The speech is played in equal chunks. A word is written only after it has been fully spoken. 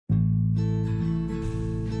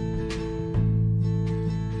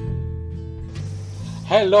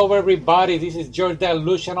Hello, everybody. This is your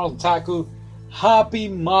delusional otaku. Happy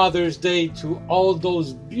Mother's Day to all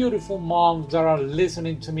those beautiful moms that are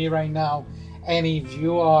listening to me right now. And if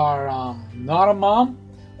you are not a mom,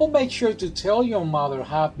 well, make sure to tell your mother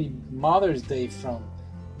Happy Mother's Day from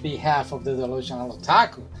behalf of the delusional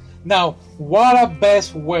otaku. Now, what a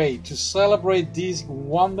best way to celebrate this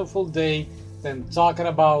wonderful day than talking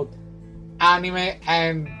about anime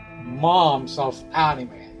and moms of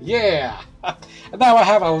anime. Yeah! Now I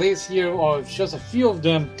have a list here of just a few of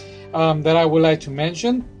them that I would like to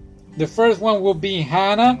mention. The first one will be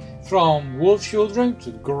Hannah from Wolf Children,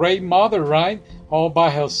 great mother, right? All by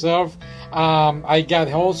herself. I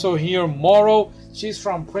got also here Moro. She's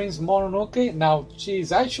from Prince Mononoke. Now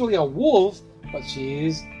she's actually a wolf, but she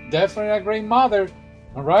is definitely a great mother.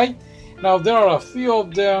 All right. Now there are a few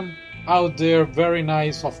of them out there, very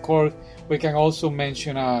nice. Of course, we can also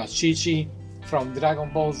mention Chi-Chi from Dragon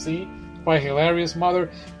Ball Z, quite hilarious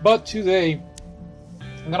mother. But today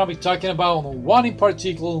I'm gonna be talking about one in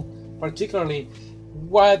particularly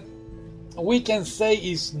what we can say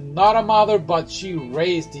is not a mother, but she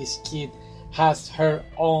raised this kid as her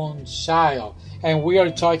own child. And we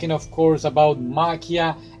are talking, of course, about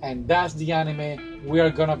Maquia, and that's the anime we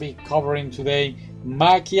are gonna be covering today.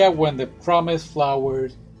 Maquia, When the Promised Flower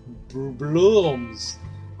Blooms.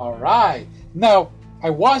 Alright, now I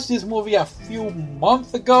watched this movie a few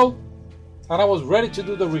months ago and I was ready to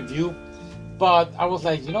do the review, but I was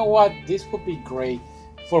like, you know what, this would be great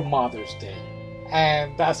for Mother's Day.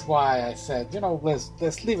 And that's why I said,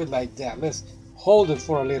 let's leave it like that. Let's hold it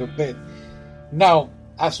for a little bit. Now,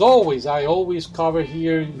 as always, I always cover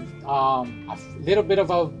here a little bit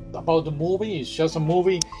about the movie. It's just a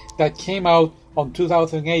movie that came out on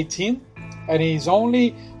 2018 and it's only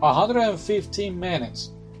 115 minutes.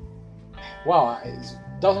 Wow, it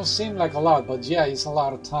doesn't seem like a lot, but yeah, it's a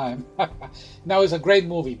lot of time. Now, it's a great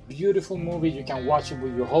movie, beautiful movie. You can watch it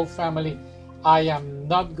with your whole family. I am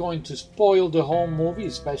not going to spoil the whole movie,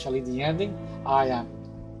 especially the ending. I am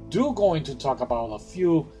going to talk about a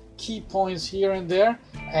few key points here and there,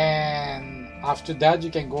 and after that, you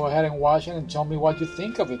can go ahead and watch it and tell me what you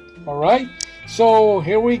think of it. All right? So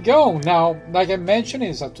here we go. Now, like I mentioned,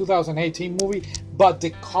 it's a 2018 movie, but the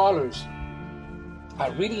colors, I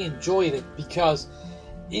really enjoyed it because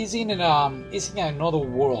it's in another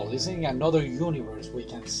world, it's in another universe, we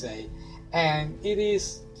can say, and it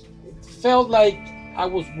felt like I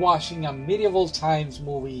was watching a medieval times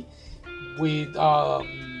movie with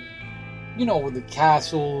with the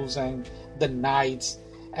castles and the knights,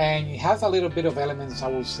 and it has a little bit of elements, I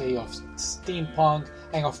would say, of steampunk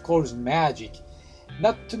and of course magic.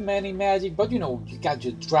 Not too many magic, but you got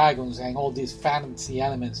your dragons and all these fantasy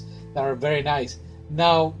elements that are very nice.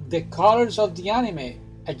 Now, the colors of the anime,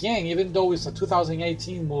 again, even though it's a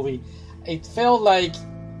 2018 movie, it felt like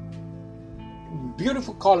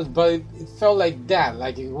beautiful colors, but it felt like that,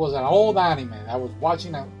 like it was an old anime. I was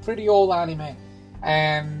watching a pretty old anime,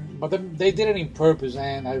 but they did it in purpose,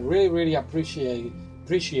 and I really, really appreciate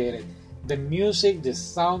it. The music, the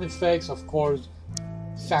sound effects, of course,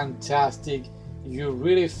 fantastic. You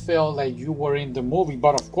really felt like you were in the movie.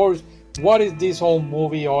 But of course, what is this whole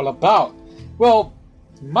movie all about? Well,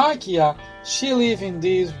 Maquia, she lives in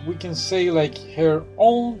this, we can say, like her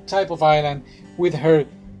own type of island with her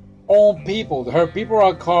own people. Her people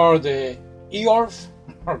are called the Eorf.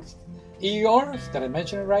 Eorf, did I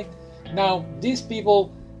mention it right? Now, these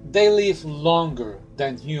people, they live longer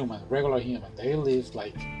than regular human. They live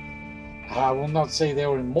like, I will not say they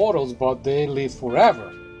are immortals, but they live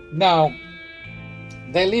forever. Now,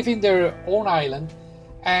 they live in their own island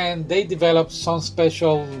and they develop some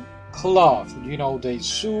special cloth. They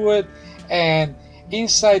sew it, and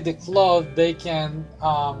inside the cloth they can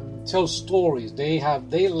tell stories. They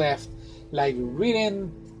left like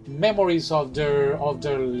written memories of their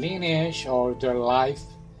lineage or their life,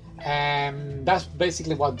 and that's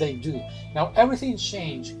basically what they do. Now, everything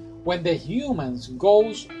changed when the humans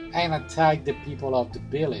goes and attack the people of the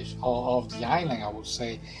village, or of the island, I would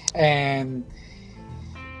say. And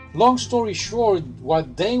long story short,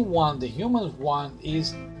 what they want, the humans want,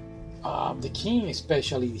 is the king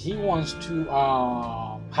especially, he wants to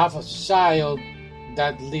have a child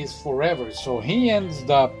that lives forever. So he ends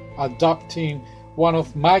up adopting one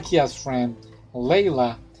of Maquia's friends,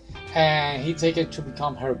 Layla, and he takes it to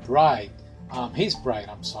become her bride, his bride,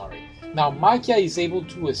 I'm sorry. Now, Maquia is able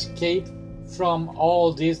to escape from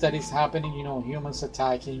all this that is happening, humans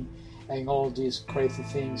attacking and all these crazy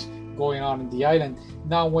things going on in the island.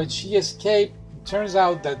 Now, when she escaped, it turns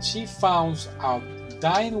out that she found a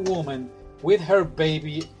dying woman with her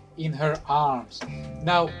baby in her arms.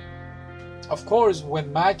 Now, of course,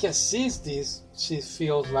 when Maquia sees this, she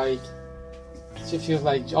feels like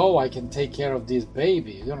oh, I can take care of this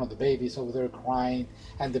baby. You know, the baby's over there crying,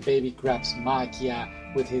 and the baby grabs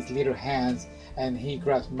Makia with his little hands, and he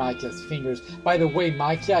grabs Makia's fingers. By the way,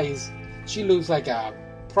 she looks like a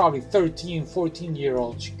probably 13,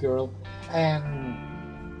 14-year-old girl, and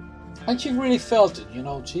she really felt it. You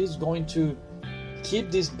know, she's going to keep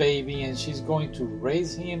this baby, and she's going to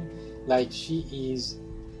raise him like she is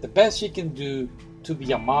the best she can do to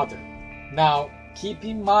be a mother. Now, keep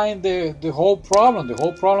in mind the whole problem. The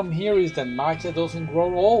whole problem here is that Makia doesn't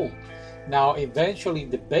grow old. Now, eventually,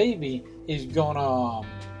 the baby is gonna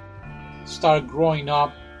start growing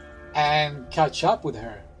up and catch up with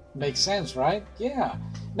her. Makes sense, right? Yeah.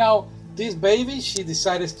 Now, this baby, she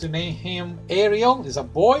decides to name him Ariel. Is a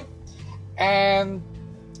boy, and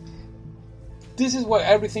this is what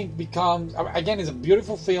everything becomes. Again, it's a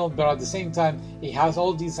beautiful film, but at the same time, it has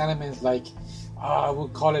all these elements like, I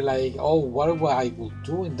would call it like, oh, what I will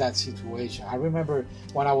do in that situation. I remember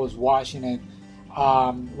when I was watching it,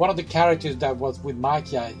 one of the characters that was with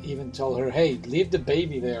Makia even told her, hey, leave the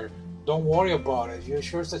baby there. Don't worry about it. You're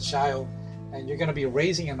sure it's a child, and you're going to be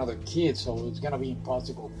raising another kid, so it's going to be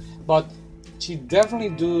impossible. But she definitely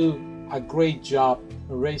do a great job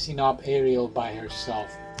raising up Ariel by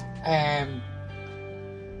herself. And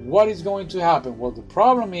what is going to happen? Well, the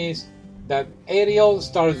problem is that Ariel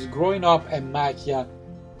starts growing up and Makia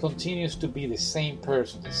continues to be the same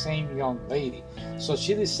person, the same young lady. So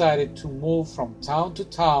she decided to move from town to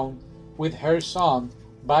town with her son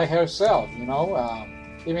by herself, you know.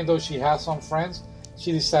 Even though she has some friends,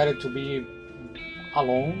 she decided to be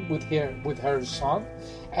alone with her son.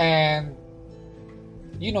 And,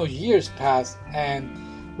 you know, years passed,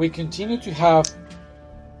 and we continue to have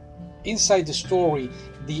inside the story,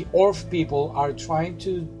 the Orf people are trying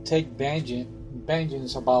to take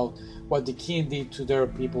vengeance about what the king did to their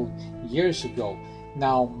people years ago.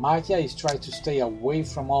 Now, Makia is trying to stay away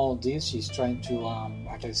from all of this. She's trying to,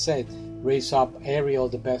 like I said, raise up Ariel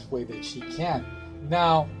the best way that she can.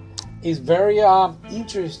 Now, it's very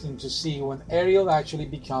interesting to see when Ariel actually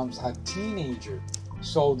becomes a teenager.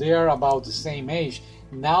 So they are about the same age.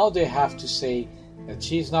 Now they have to say that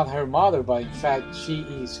she's not her mother, but in fact she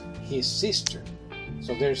is his sister.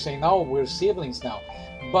 So they're saying, oh, we're siblings now.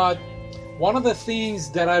 But one of the things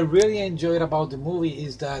that I really enjoyed about the movie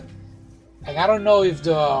is that, and I don't know if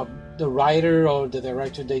the writer or the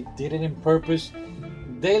director, they did it in purpose,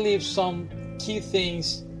 they leave some key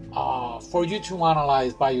things for you to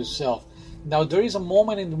analyze by yourself. Now, there is a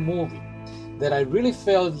moment in the movie that I really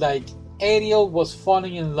felt like Ariel was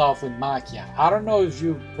falling in love with Makia. I don't know if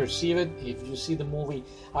you perceive it, if you see the movie.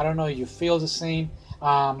 I don't know if you feel the same.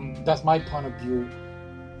 That's my point of view.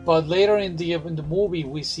 But later in the movie,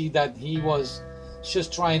 we see that he was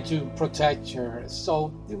just trying to protect her.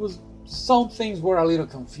 So it was, some things were a little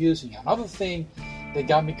confusing. Another thing that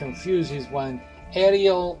got me confused is when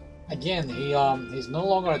Ariel, again, he's no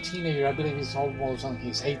longer a teenager. I believe he's almost on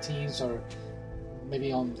his 18s or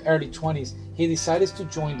maybe on early 20s. He decided to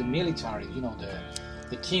join the military, you know,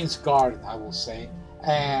 the King's Guard, I will say.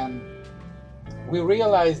 And we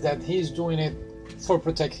realize that he's doing it for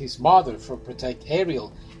protect his mother, for protect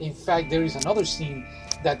Ariel. In fact, there is another scene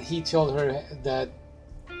that he told her that,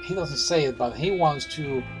 he doesn't say it, but he wants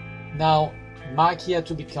to now Makia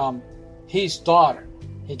to become his daughter.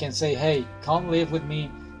 He can say, hey, come live with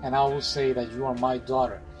me, and I will say that you are my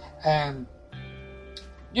daughter. And,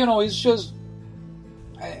 you know, it's just,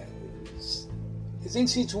 it's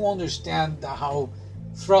easy to understand how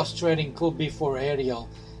frustrating could be for Ariel.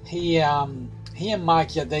 He and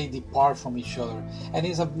Makia, they depart from each other, and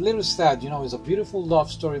it's a little sad. You know, it's a beautiful love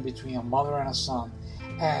story between a mother and a son,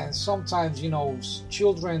 and sometimes, you know,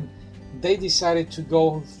 children, they decided to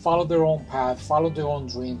go follow their own path, follow their own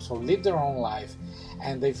dreams, or live their own life,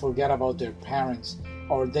 and they forget about their parents,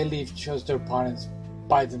 or they leave just their parents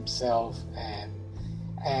by themselves,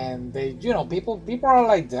 and they, you know, people are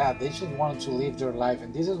like that. They just want to live their life,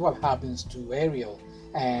 and this is what happens to Ariel.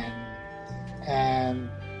 And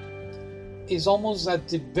it's almost at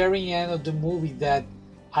the very end of the movie that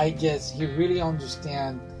I guess he really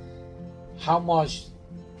understands how much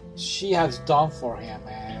she has done for him,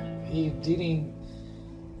 and he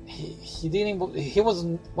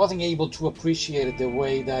wasn't able to appreciate it the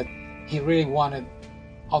way that he really wanted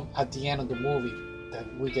at the end of the movie that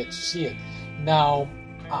we get to see it. Now,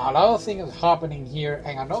 a lot of things are happening here,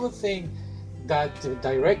 and another thing that the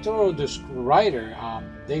director or the writer,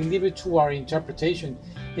 they leave it to our interpretation,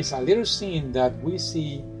 is a little scene that we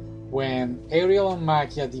see when Ariel and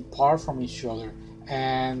Makia depart from each other,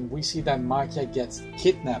 and we see that Makia gets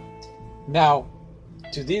kidnapped. Now,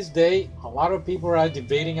 To this day, a lot of people are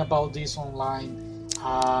debating about this online.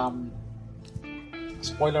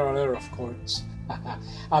 Spoiler alert, of course,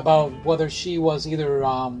 about whether she was either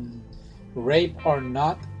raped or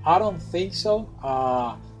not. I don't think so.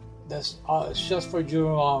 That's just for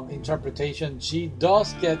your interpretation. She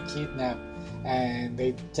does get kidnapped, and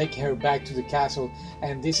they take her back to the castle.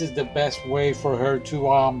 And this is the best way for her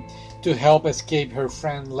to help escape her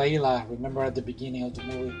friend Layla. Remember at the beginning of the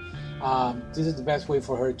movie, this is the best way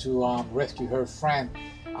for her to rescue her friend.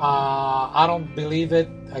 I don't believe it.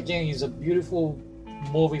 Again, it's a beautiful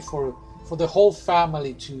movie for the whole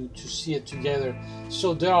family to see it together.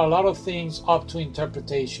 So there are a lot of things up to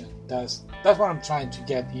interpretation. That's what I'm trying to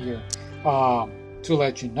get here to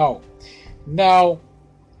let you know. Now,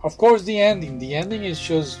 of course, the ending is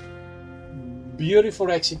just beautiful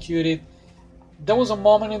executed. There was a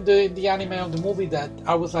moment in the anime of the movie that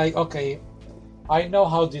I was like, okay, I know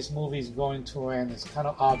how this movie is going to end. It's kind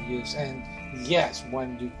of obvious. And yes,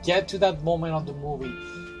 when you get to that moment of the movie,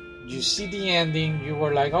 you see the ending, you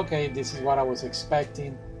were like, okay, this is what I was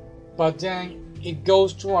expecting. But then it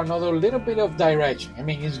goes to another little bit of direction. I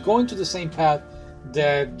mean, it's going to the same path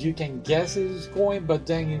that you can guess it is going, but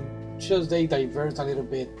then it just they diverge a little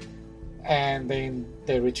bit, and then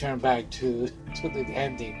they return back to the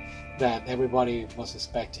ending that everybody was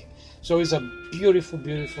expecting. So it's a beautiful,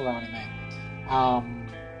 beautiful anime.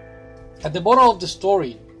 At the bottom of the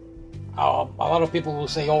story, a lot of people will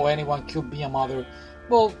say, oh, anyone could be a mother.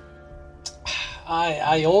 Well,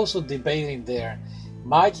 I also debated there.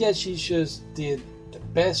 Makia, she just did the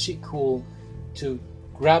best she could to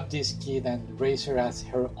grab this kid and raise her as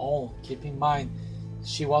her own. Keep in mind,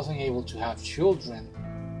 she wasn't able to have children,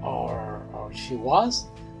 or she was,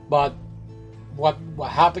 but what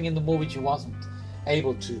happened in the movie, she wasn't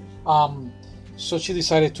able to. So she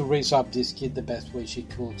decided to raise up this kid the best way she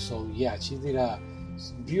could. So yeah, she did a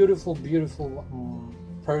beautiful, beautiful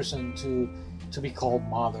person to be called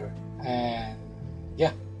mother. And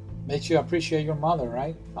yeah, makes you appreciate your mother,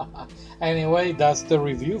 right? Anyway, that's the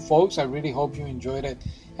review, folks. I really hope you enjoyed it,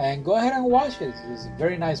 and go ahead and watch it. It's a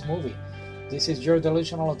very nice movie. This is your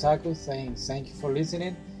Delusional Otaku saying thank you for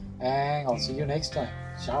listening, and I'll see you next time.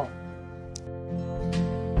 Ciao.